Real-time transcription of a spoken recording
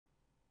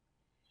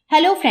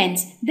Hello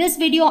friends, this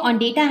video on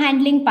data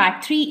handling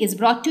part 3 is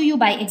brought to you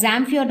by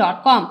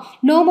examfear.com.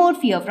 No more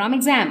fear from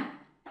exam.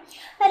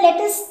 Now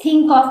let us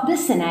think of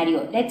this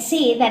scenario. Let's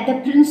say that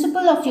the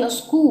principal of your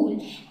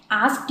school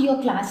asked your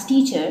class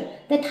teacher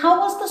that how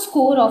was the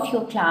score of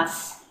your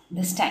class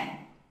this time.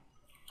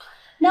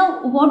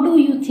 Now what do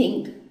you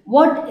think?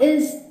 What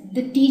is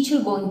the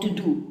teacher going to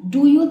do?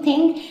 Do you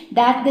think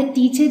that the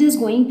teacher is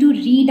going to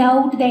read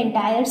out the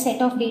entire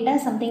set of data,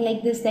 something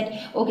like this,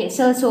 that okay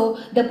sir, so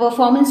the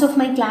performance of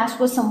my class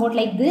was somewhat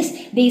like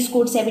this, they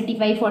scored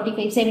 75,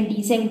 45,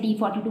 70, 70,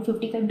 42,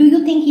 55. Do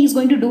you think he is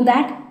going to do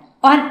that?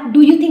 Or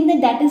do you think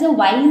that that is a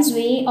wise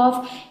way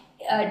of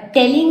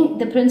telling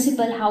the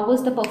principal how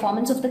was the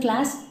performance of the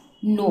class?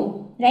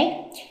 No,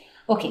 right?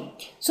 Okay,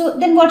 so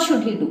then what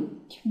should he do?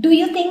 Do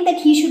you think that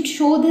he should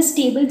show this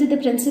table to the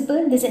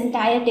principal, this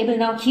entire table?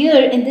 Now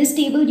here in this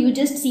table you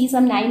just see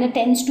some 9 or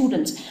 10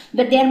 students,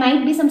 but there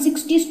might be some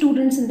 60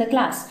 students in the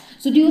class.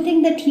 So do you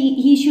think that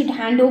he should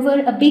hand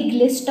over a big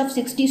list of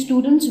 60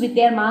 students with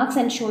their marks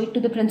and show it to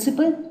the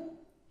principal?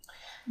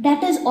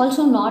 That is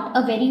also not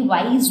a very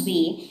wise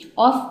way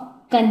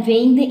of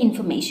conveying the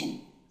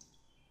information,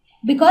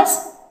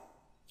 because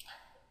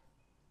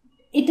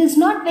it is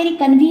not very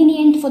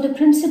convenient for the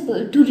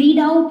principal to read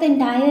out the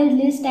entire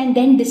list and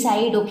then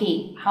decide,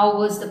 okay, how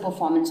was the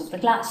performance of the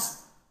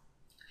class?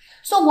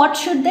 So what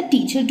should the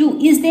teacher do?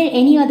 Is there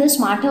any other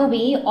smarter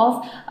way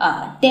of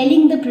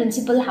telling the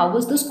principal how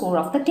was the score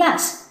of the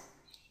class?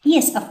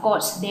 Yes, of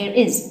course, there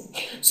is.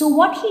 So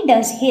what he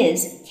does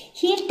is,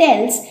 he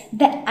tells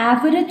the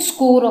average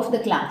score of the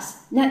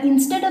class. Now,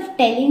 instead of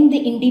telling the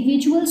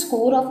individual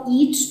score of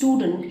each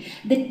student,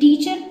 the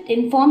teacher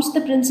informs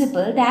the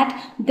principal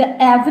that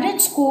the average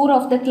score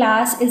of the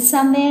class is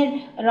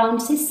somewhere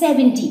around, say,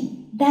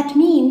 70. That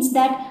means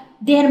that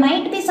there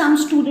might be some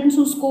students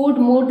who scored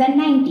more than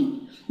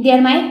 90.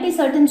 There might be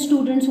certain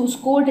students who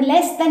scored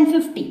less than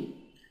 50.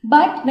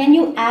 But when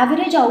you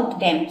average out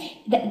them,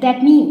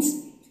 that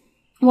means,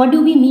 what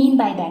do we mean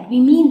by that? We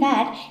mean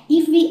that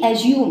if we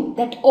assume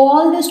that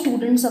all the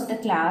students of the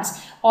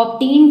class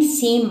obtained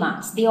same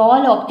marks, they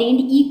all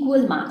obtained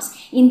equal marks,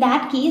 in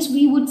that case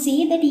we would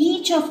say that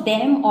each of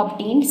them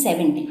obtained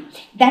 70.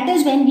 That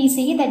is when we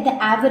say that the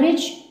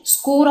average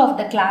score of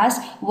the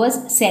class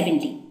was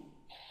 70.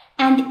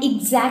 And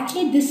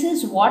exactly this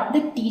is what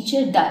the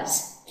teacher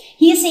does.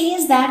 He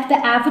says that the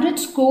average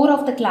score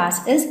of the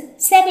class is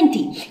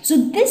 70. So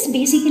this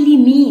basically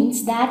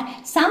means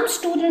that some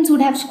students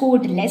would have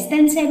scored less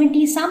than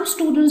 70, some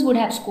students would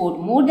have scored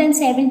more than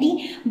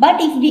 70.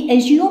 But if we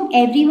assume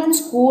everyone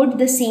scored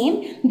the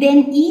same,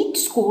 then each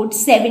scored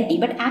 70.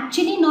 But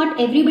actually not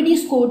everybody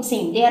scored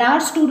same. There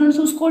are students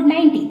who scored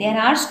 90. There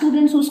are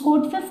students who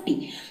scored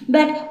 50.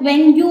 But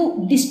when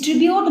you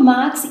distribute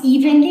marks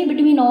evenly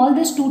between all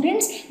the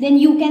students, then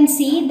you can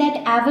say that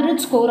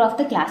average score of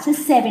the class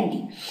is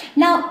 70.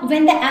 Now,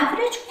 when the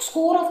average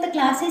score of the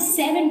class is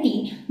 70,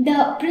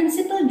 the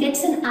principal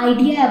gets an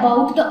idea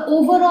about the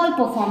overall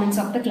performance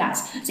of the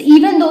class. So,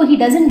 even though he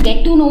doesn't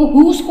get to know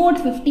who scored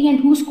 50 and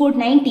who scored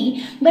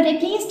 90, but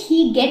at least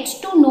he gets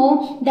to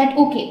know that,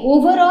 okay,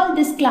 overall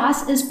this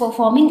class is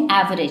performing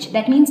average.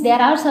 That means there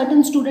are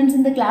certain students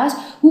in the class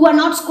who are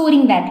not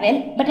scoring that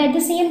well, but at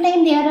the same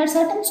time, there are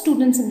certain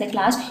students in the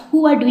class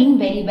who are doing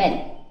very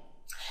well.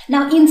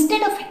 Now,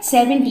 instead of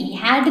 70,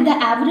 had the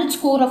average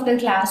score of the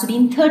class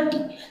been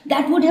 30,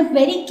 that would have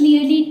very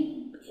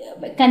clearly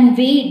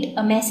conveyed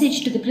a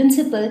message to the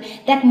principal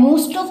that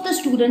most of the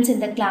students in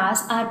the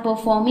class are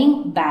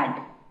performing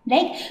bad,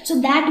 right?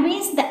 So that way,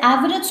 the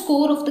average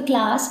score of the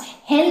class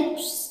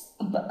helps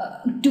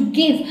to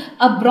give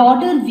a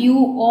broader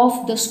view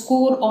of the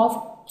score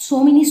of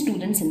so many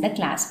students in the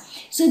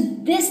class. So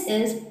this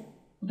is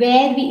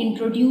where we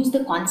introduce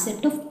the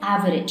concept of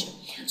average.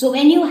 So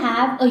when you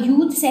have a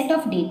huge set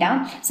of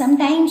data,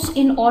 sometimes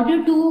in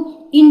order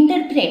to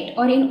interpret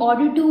or in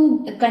order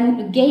to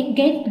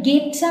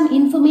get some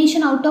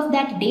information out of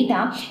that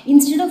data,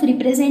 instead of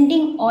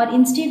representing or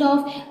instead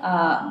of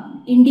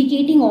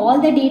indicating all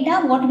the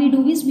data, what we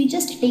do is we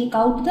just take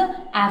out the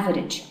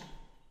average.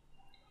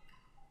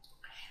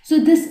 So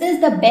this is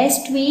the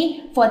best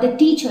way for the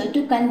teacher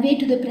to convey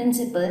to the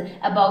principal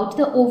about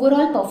the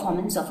overall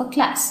performance of a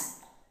class.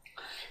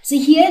 So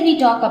here we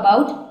talk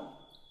about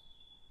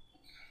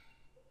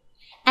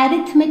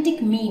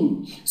arithmetic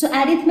mean. So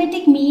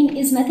arithmetic mean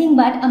is nothing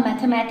but a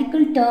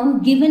mathematical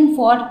term given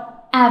for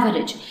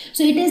average.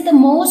 So it is the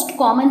most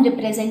common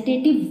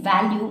representative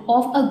value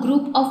of a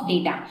group of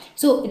data.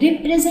 So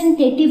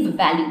representative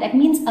value, that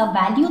means a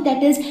value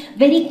that is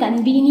very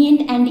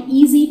convenient and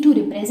easy to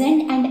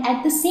represent, and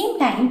at the same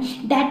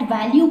time that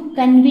value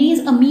conveys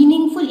a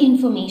meaningful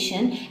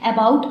information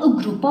about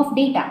a group of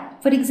data.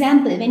 For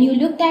example, when you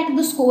looked at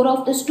the score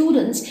of the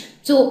students,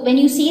 so when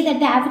you say that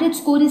the average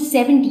score is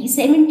 70,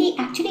 70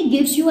 actually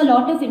gives you a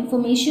lot of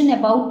information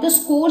about the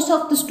scores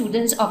of the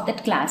students of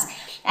that class.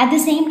 At the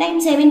same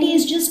time, 70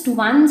 is just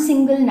one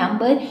single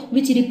number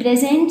which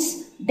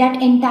represents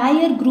that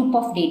entire group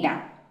of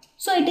data.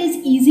 So it is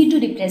easy to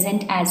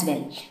represent as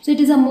well. So it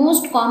is a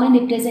most common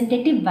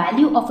representative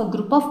value of a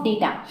group of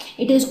data.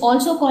 It is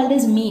also called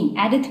as mean,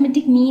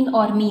 arithmetic mean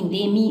or mean.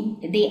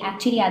 They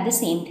actually are the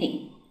same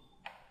thing.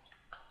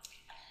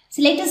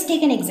 So let us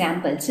take an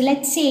example. So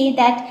let's say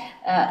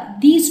that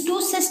these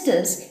two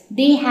sisters,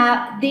 they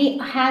have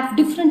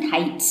different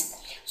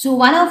heights. So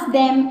one of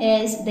them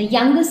is, the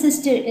younger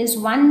sister is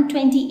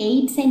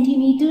 128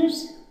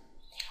 centimeters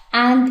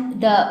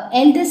and the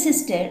elder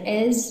sister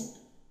is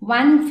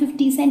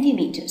 150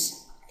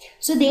 centimeters.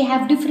 So they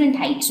have different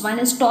heights. One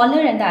is taller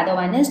and the other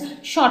one is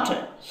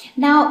shorter.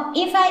 Now,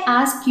 if I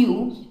ask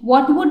you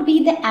what would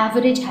be the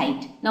average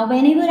height? Now,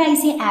 whenever I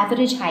say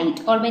average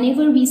height or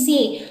whenever we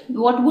say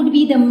what would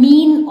be the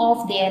mean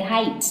of their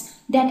heights,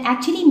 that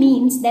actually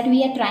means that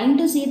we are trying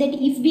to say that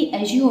if we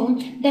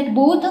assume that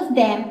both of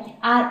them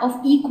are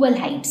of equal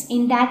heights,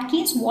 in that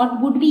case,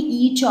 what would be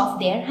each of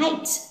their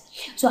heights?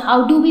 So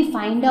how do we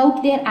find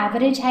out their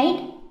average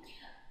height?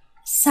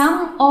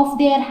 Sum of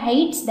their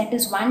heights, that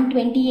is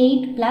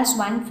 128 plus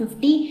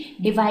 150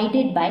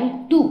 divided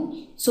by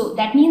 2. So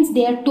that means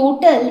their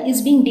total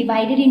is being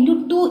divided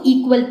into two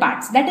equal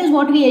parts. That is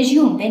what we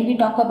assume when we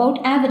talk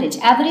about average.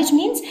 Average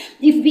means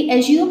if we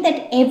assume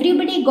that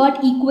everybody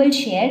got equal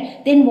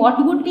share, then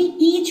what would be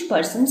each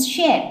person's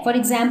share? For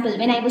example,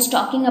 when I was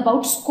talking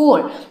about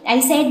score,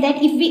 I said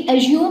that if we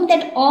assume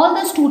that all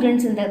the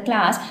students in the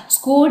class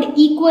scored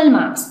equal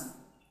marks,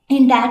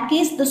 in that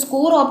case, the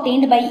score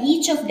obtained by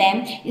each of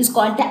them is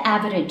called the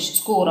average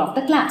score of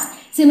the class.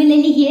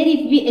 Similarly, here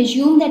if we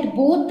assume that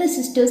both the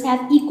sisters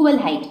have equal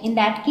height, in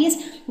that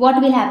case,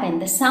 what will happen?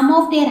 The sum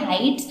of their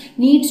heights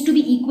needs to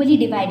be equally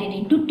divided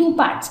into two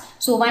parts.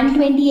 So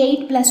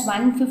 128 plus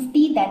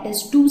 150, that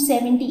is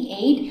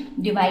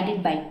 278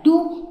 divided by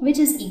 2, which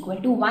is equal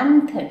to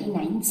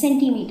 139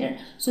 centimeter.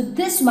 So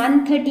this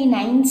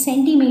 139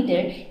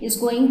 centimeter is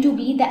going to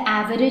be the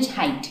average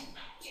height.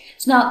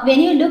 So now when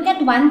you look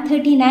at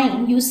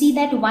 139, you see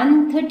that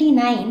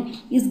 139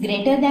 is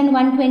greater than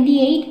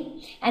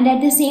 128 and at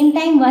the same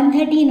time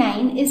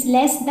 139 is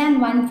less than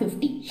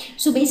 150.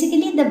 So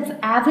basically the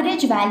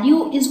average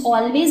value is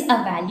always a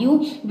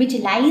value which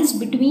lies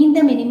between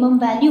the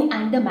minimum value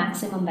and the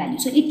maximum value.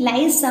 So it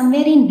lies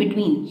somewhere in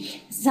between,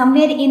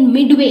 somewhere in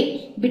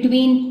midway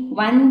between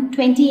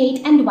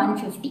 128 and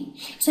 150.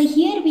 So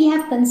here we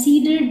have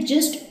considered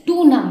just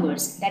two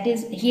numbers. That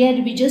is,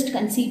 here we just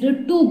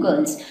considered two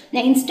girls.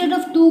 Now instead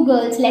of two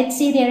girls, let's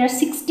say there are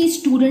 60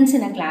 students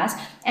in a class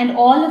and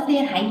all of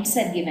their heights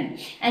are given.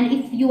 And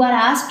if you are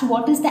asked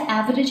what is the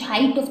average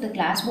height of the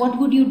class, what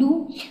would you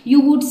do?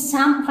 You would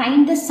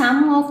find the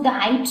sum of the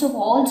heights of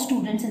all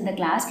students in the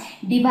class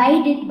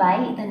divided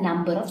by the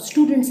number of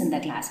students in the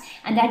class.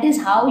 And that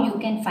is how you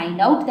can find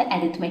out the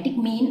arithmetic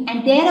mean.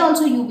 And there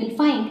also you will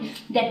find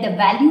that the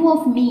value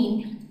of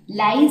mean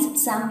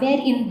lies somewhere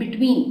in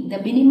between the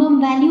minimum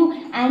value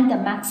and the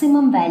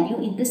maximum value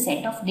in the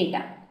set of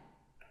data.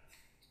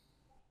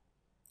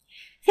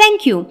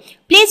 Thank you.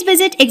 Please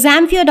visit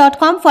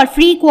examfear.com for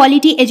free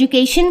quality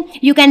education.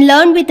 You can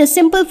learn with a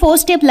simple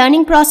 4-step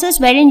learning process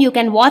wherein you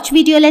can watch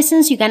video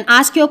lessons, you can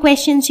ask your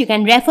questions, you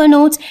can refer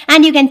notes,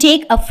 and you can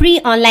take a free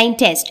online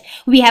test.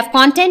 We have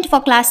content for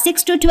class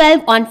 6 to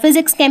 12 on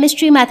physics,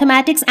 chemistry,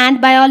 mathematics,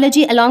 and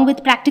biology along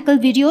with practical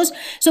videos.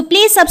 So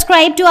please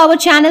subscribe to our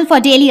channel for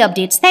daily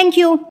updates. Thank you.